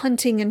on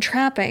hunting and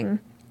trapping.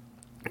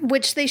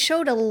 which they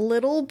showed a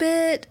little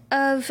bit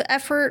of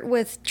effort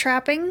with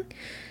trapping.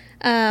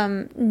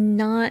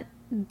 Not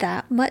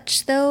that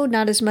much, though.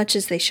 Not as much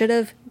as they should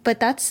have. But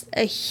that's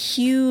a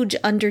huge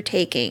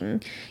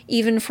undertaking,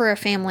 even for a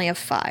family of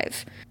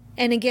 5.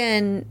 And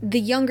again, the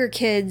younger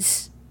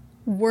kids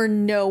were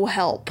no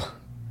help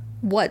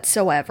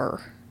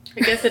whatsoever. I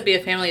guess it'd be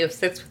a family of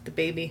 6 with the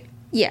baby.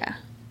 Yeah.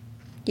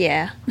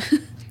 Yeah.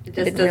 It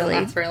just doesn't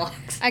last very long.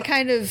 I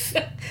kind of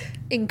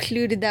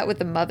included that with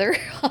the mother,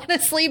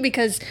 honestly,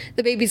 because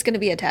the baby's going to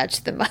be attached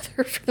to the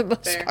mother for the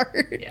most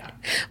part. Yeah.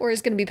 Or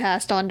is going to be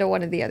passed on to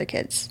one of the other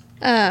kids.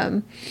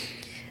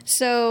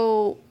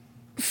 So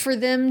for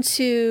them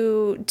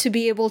to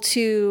be able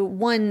to,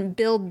 one,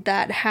 build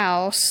that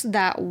house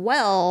that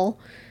well,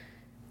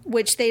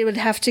 which they would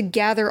have to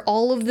gather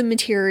all of the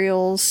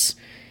materials,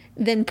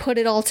 then put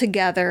it all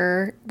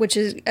together, which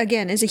is,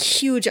 again, is a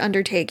huge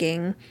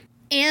undertaking,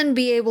 and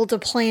be able to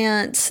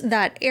plant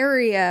that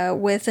area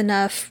with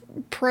enough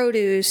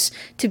produce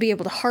to be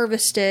able to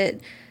harvest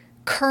it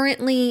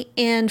currently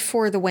and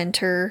for the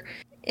winter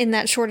in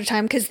that short a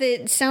time, because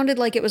it sounded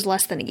like it was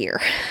less than a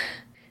year.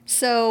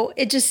 So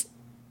it just,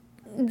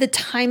 the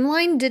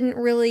timeline didn't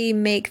really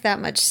make that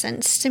much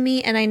sense to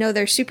me, and I know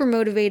they're super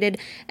motivated,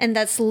 and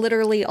that's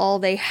literally all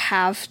they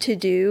have to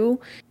do.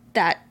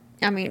 That,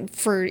 I mean,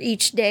 for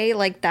each day,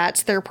 like,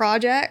 that's their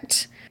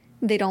project.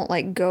 They don't,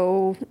 like,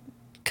 go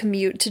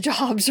commute to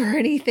jobs or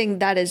anything.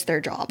 That is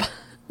their job.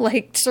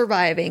 Like,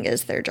 surviving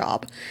is their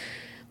job.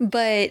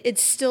 But it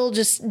still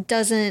just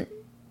doesn't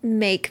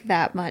make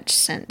that much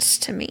sense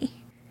to me.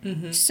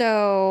 Mm-hmm.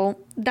 So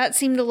that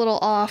seemed a little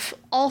off.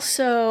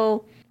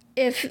 Also,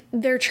 if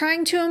they're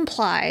trying to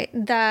imply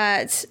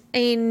that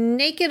a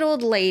naked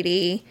old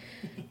lady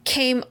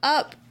came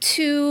up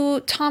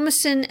to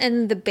Thomasin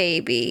and the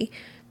baby,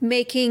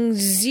 making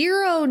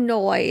zero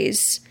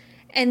noise,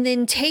 and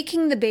then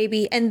taking the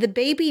baby, and the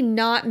baby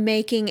not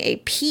making a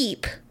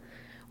peep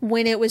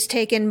when it was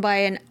taken by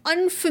an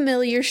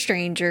unfamiliar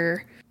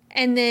stranger,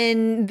 and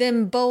then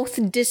them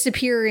both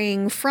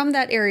disappearing from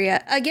that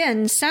area,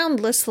 again,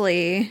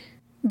 soundlessly,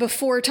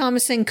 before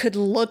Thomasin could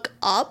look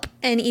up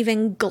and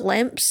even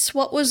glimpse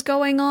what was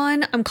going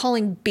on, I'm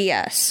calling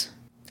BS.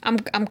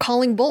 I'm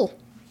calling bull.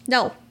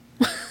 No.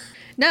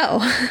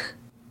 No.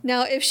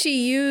 Now, if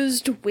she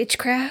used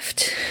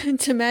witchcraft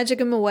to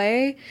magic him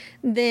away,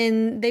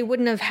 then they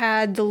wouldn't have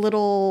had the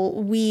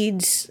little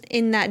weeds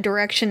in that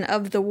direction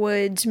of the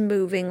woods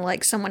moving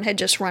like someone had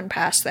just run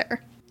past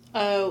there.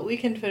 We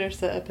can finish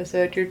the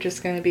episode. You're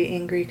just going to be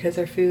angry because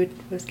our food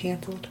was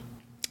canceled.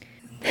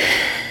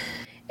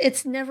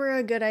 It's never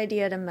a good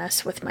idea to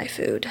mess with my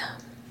food.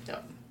 No.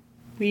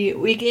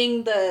 We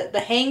getting the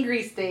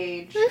hangry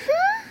stage.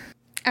 Mm-hmm.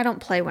 I don't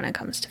play when it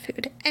comes to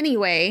food.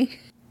 Anyway,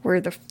 where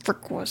the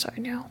frick was I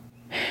now?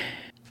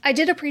 I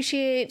did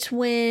appreciate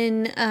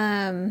when,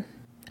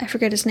 I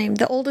forget his name,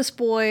 the oldest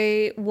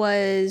boy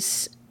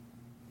was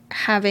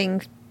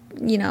having,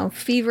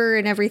 fever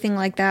and everything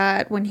like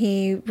that when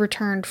he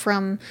returned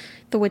from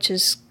the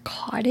witch's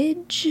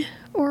cottage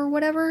or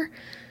whatever,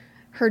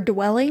 her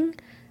dwelling.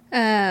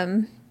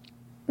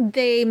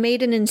 They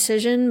made an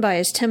incision by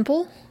his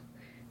temple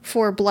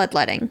for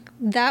bloodletting.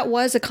 That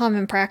was a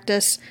common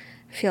practice.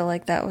 I feel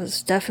like that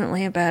was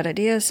definitely a bad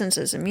idea since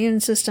his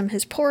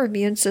poor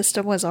immune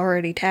system was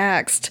already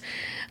taxed.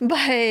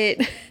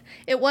 But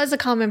it was a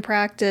common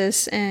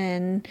practice,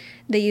 and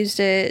they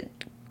used it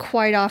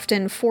quite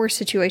often for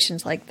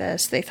situations like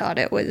this. They thought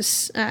it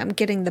was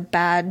getting the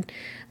bad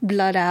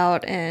blood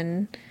out,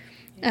 and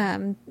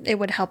it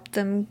would help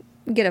them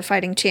get a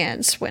fighting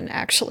chance, when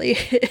actually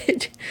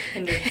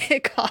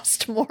it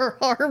caused more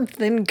harm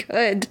than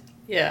good.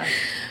 Yeah.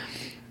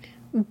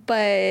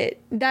 But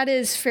that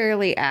is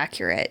fairly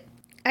accurate.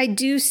 I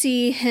do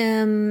see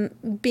him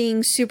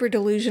being super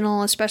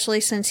delusional, especially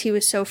since he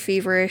was so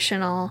feverish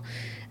and all.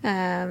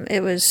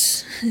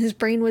 His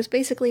brain was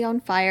basically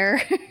on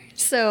fire.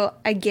 So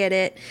I get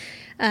it.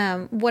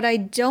 What I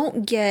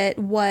don't get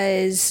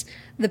was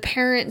the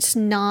parents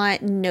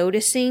not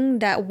noticing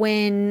that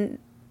when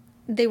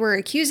they were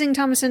accusing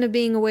Thomasin of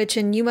being a witch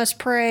and you must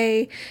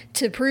pray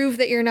to prove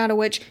that you're not a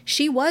witch,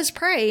 she was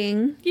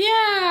praying.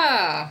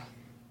 Yeah.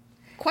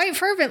 Quite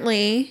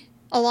fervently,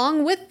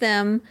 along with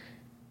them.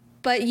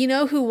 But you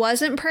know who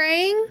wasn't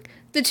praying?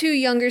 The 2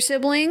 younger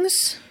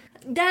siblings.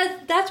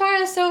 That's why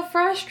I was so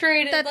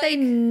frustrated. That they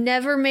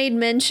never made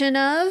mention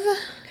of.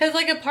 Because,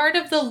 a part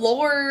of the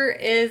lore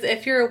is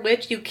if you're a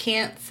witch, you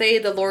can't say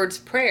the Lord's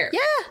Prayer.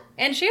 Yeah.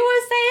 And she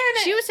was saying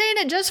it. She was saying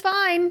it just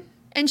fine.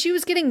 And she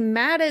was getting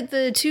mad at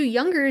the 2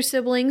 younger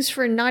siblings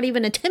for not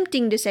even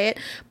attempting to say it.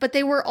 But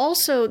they were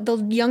also, the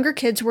younger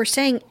kids were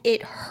saying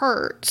it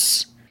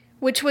hurts.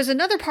 Which was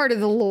another part of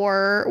the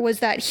lore, was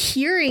that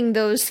hearing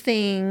those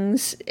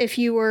things, if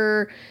you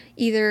were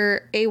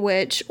either a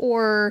witch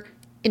or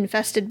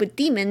infested with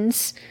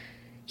demons,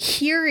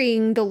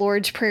 hearing the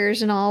Lord's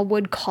prayers and all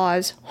would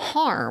cause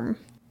harm.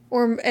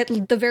 Or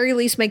at the very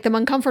least make them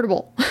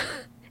uncomfortable.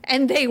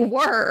 And they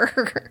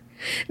were.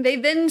 They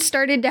then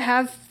started to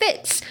have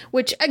fits,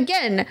 which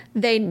again,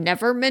 they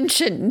never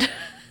mentioned.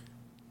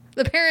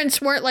 The parents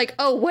weren't like,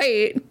 oh,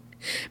 wait,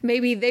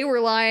 maybe they were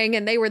lying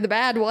and they were the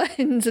bad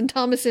ones and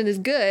Thomasin is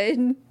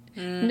good.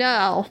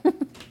 No.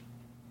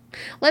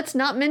 Let's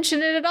not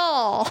mention it at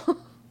all.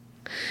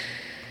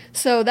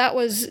 So that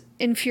was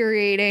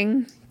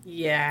infuriating.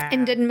 Yeah.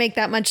 And didn't make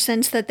that much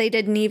sense that they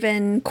didn't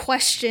even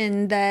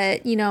question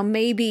that,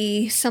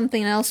 maybe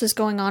something else is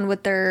going on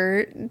with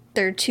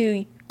their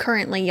two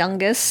currently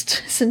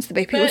youngest since the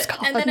baby was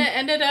gone. And then it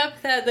ended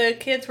up that the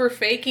kids were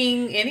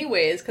faking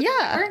anyways.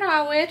 Yeah. We're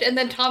not a witch. And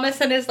then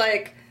Thomasin is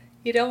like,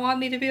 you don't want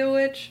me to be a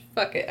witch?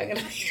 Fuck it. I'm going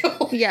to be a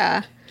witch.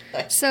 Yeah.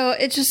 So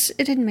it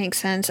didn't make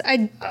sense.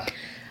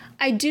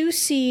 I do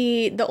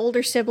see the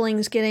older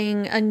siblings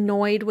getting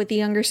annoyed with the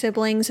younger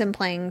siblings and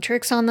playing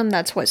tricks on them.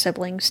 That's what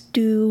siblings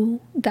do.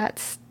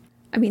 That's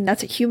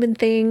a human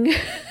thing.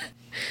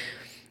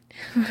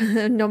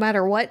 No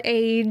matter what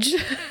age,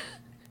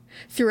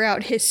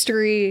 throughout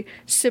history,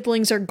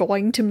 siblings are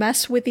going to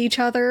mess with each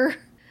other.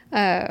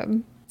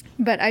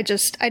 But I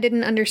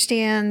didn't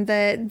understand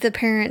that the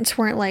parents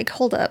weren't like,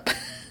 hold up.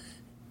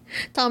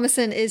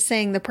 Thomasin is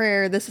saying the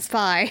prayer, this is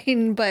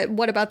fine, but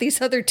what about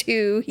these other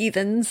two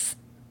heathens?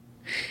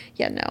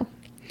 Yeah, no.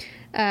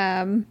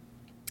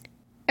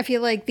 I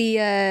feel like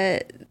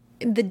the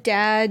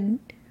dad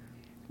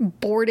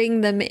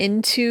boarding them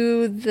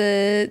into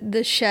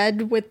the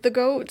shed with the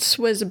goats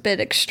was a bit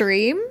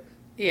extreme.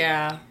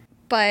 Yeah.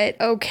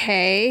 But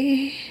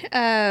okay.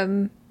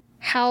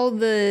 How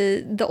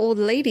the old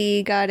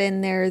lady got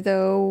in there,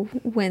 though,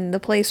 when the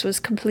place was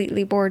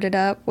completely boarded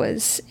up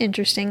was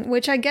interesting.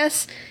 Which I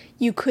guess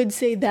you could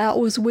say that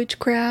was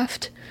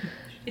witchcraft.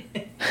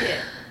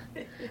 Yeah.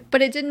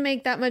 But it didn't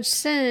make that much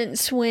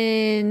sense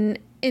when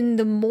in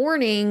the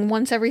morning,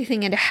 once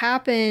everything had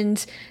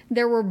happened,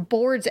 there were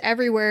boards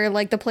everywhere,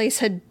 like the place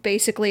had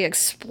basically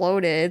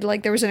exploded.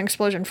 Like there was an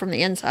explosion from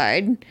the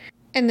inside.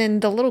 And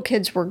then the little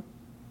kids were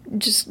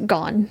just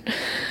gone.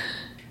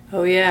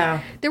 Oh,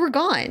 yeah. They were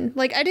gone.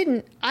 Like I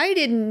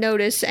didn't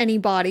notice any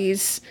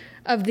bodies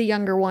of the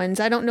younger ones.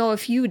 I don't know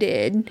if you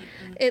did.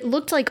 Mm-hmm. It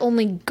looked like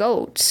only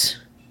goats.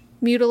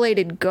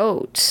 Mutilated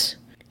goats.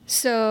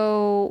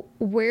 So,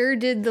 where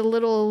did the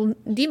little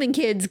demon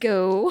kids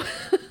go?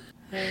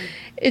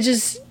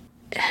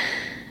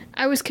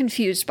 I was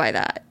confused by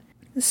that.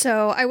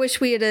 So, I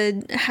wish we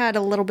had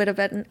a little bit of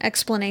an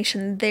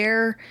explanation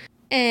there.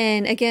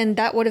 And again,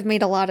 that would have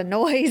made a lot of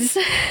noise.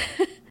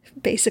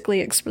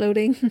 Basically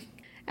exploding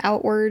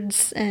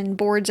outwards and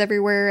boards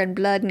everywhere and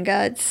blood and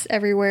guts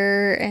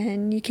everywhere.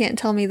 And you can't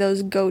tell me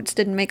those goats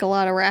didn't make a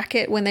lot of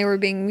racket when they were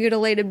being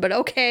mutilated, but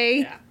okay.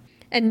 Yeah.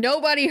 And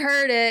nobody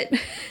heard it.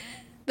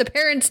 The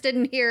parents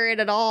didn't hear it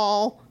at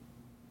all.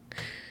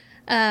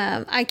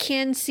 I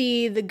can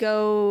see the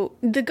goat.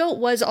 The goat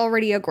was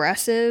already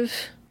aggressive.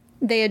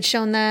 They had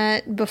shown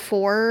that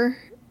before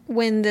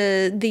when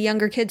the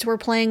younger kids were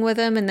playing with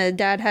him and the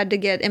dad had to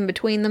get in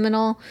between them and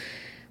all.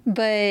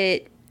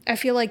 But I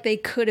feel like they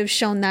could have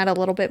shown that a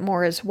little bit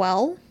more as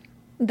well.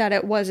 That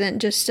it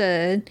wasn't just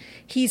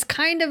he's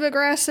kind of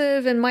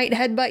aggressive and might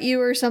headbutt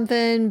you or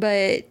something,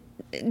 but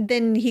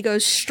then he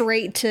goes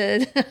straight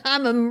to,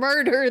 I'm a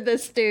murder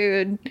this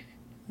dude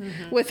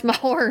with my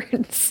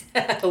horns.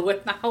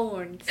 With my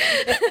horns.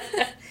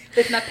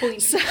 With my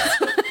points.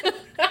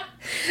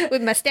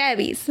 With my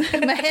stabbies.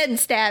 My head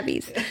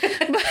stabbies.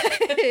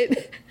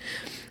 But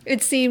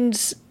it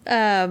seemed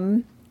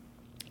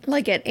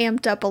like it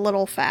amped up a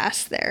little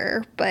fast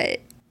there. But,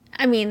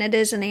 I mean, it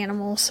is an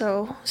animal,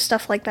 so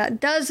stuff like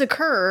that does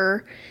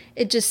occur.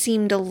 It just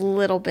seemed a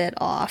little bit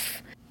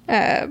off.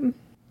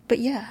 But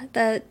yeah,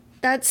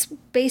 that's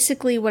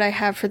basically what I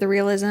have for the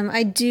realism.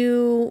 I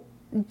do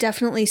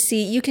definitely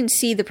you can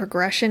see the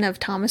progression of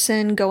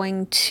Thomasin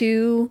going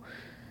to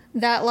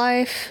that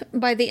life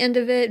by the end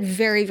of it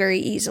very, very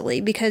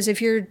easily. Because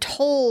if you're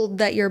told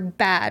that you're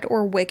bad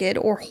or wicked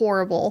or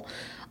horrible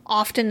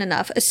often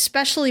enough,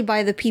 especially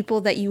by the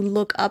people that you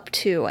look up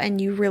to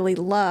and you really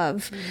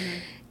love,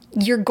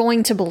 you're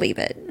going to believe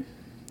it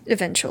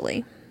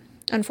eventually,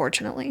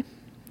 unfortunately.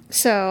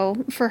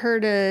 So for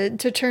her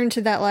to turn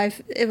to that life,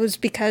 it was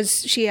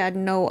because she had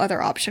no other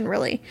option,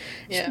 really.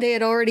 Yeah. They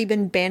had already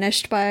been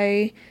banished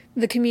by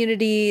the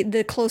community,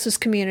 the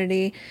closest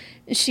community.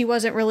 She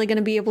wasn't really going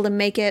to be able to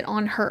make it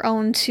on her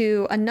own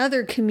to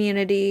another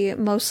community,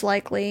 most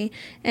likely.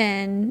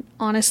 And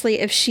honestly,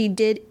 if she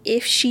did,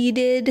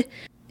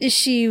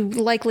 she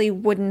likely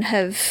wouldn't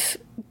have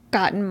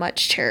gotten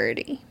much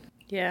charity.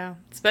 Yeah,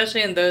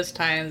 especially in those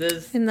times.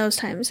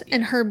 Yeah.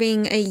 And her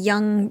being a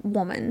young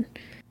woman.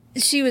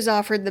 She was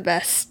offered the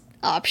best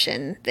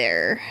option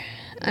there,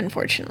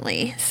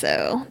 unfortunately.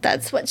 So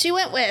that's what she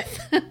went with.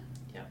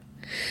 Yeah.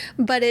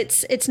 But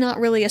it's not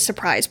really a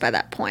surprise by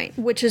that point,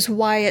 which is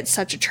why it's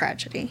such a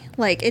tragedy.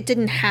 Like, it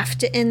didn't have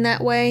to end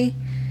that way.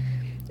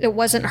 It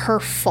wasn't her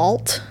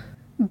fault.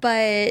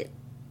 But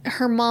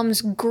her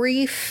mom's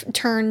grief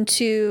turned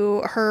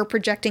to her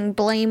projecting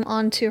blame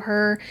onto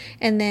her,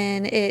 and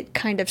then it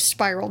kind of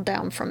spiraled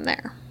down from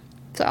there.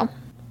 So,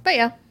 but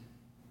yeah,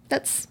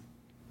 that's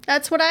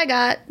what I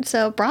got.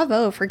 So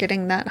bravo for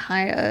getting that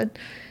high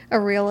a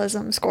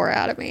realism score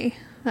out of me.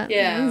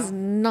 That's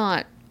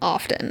not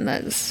often.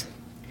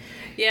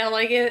 Yeah,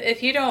 like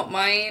if you don't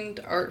mind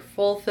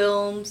artful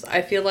films,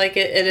 I feel like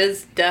it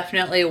is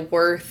definitely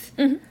worth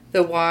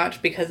the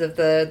watch because of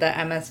the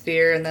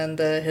atmosphere and then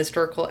the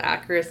historical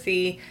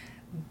accuracy.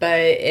 But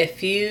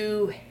if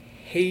you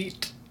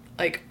hate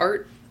like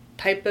art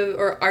type of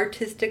or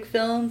artistic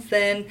films,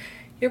 then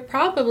you're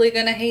probably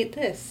gonna hate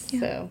this. Yeah.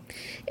 So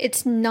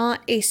it's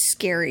not a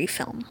scary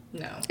film.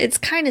 No, it's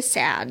kind of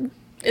sad.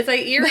 It's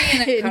like eerie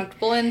and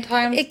uncomfortable in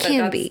times. It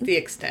can that's be the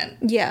extent.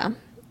 Yeah,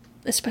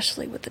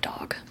 especially with the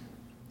dog.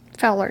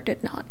 Fowler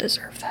did not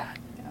deserve that.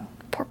 No.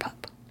 Poor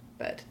pup.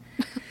 But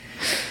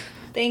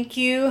thank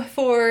you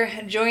for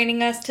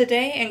joining us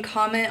today and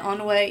comment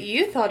on what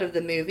you thought of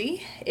the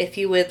movie. If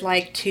you would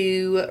like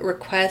to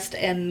request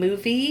a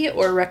movie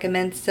or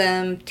recommend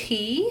some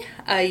tea,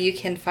 you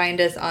can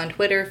find us on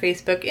Twitter,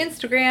 Facebook,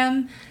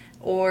 Instagram,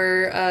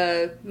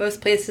 or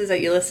most places that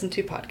you listen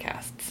to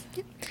podcasts.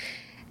 Yep.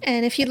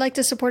 And if you'd like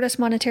to support us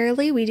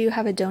monetarily, we do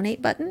have a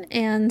donate button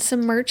and some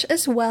merch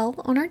as well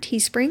on our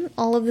Teespring.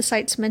 All of the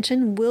sites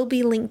mentioned will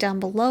be linked down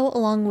below,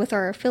 along with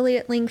our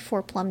affiliate link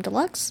for Plum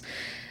Deluxe.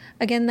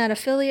 Again, that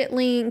affiliate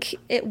link,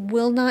 it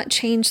will not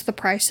change the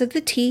price of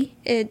the tea.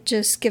 It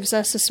just gives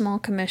us a small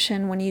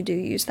commission when you do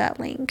use that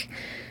link.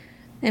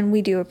 And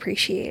we do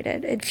appreciate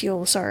it. It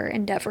fuels our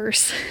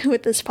endeavors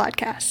with this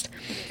podcast.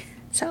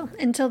 So,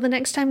 until the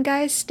next time,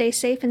 guys, stay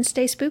safe and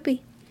stay spoopy.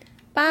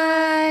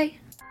 Bye!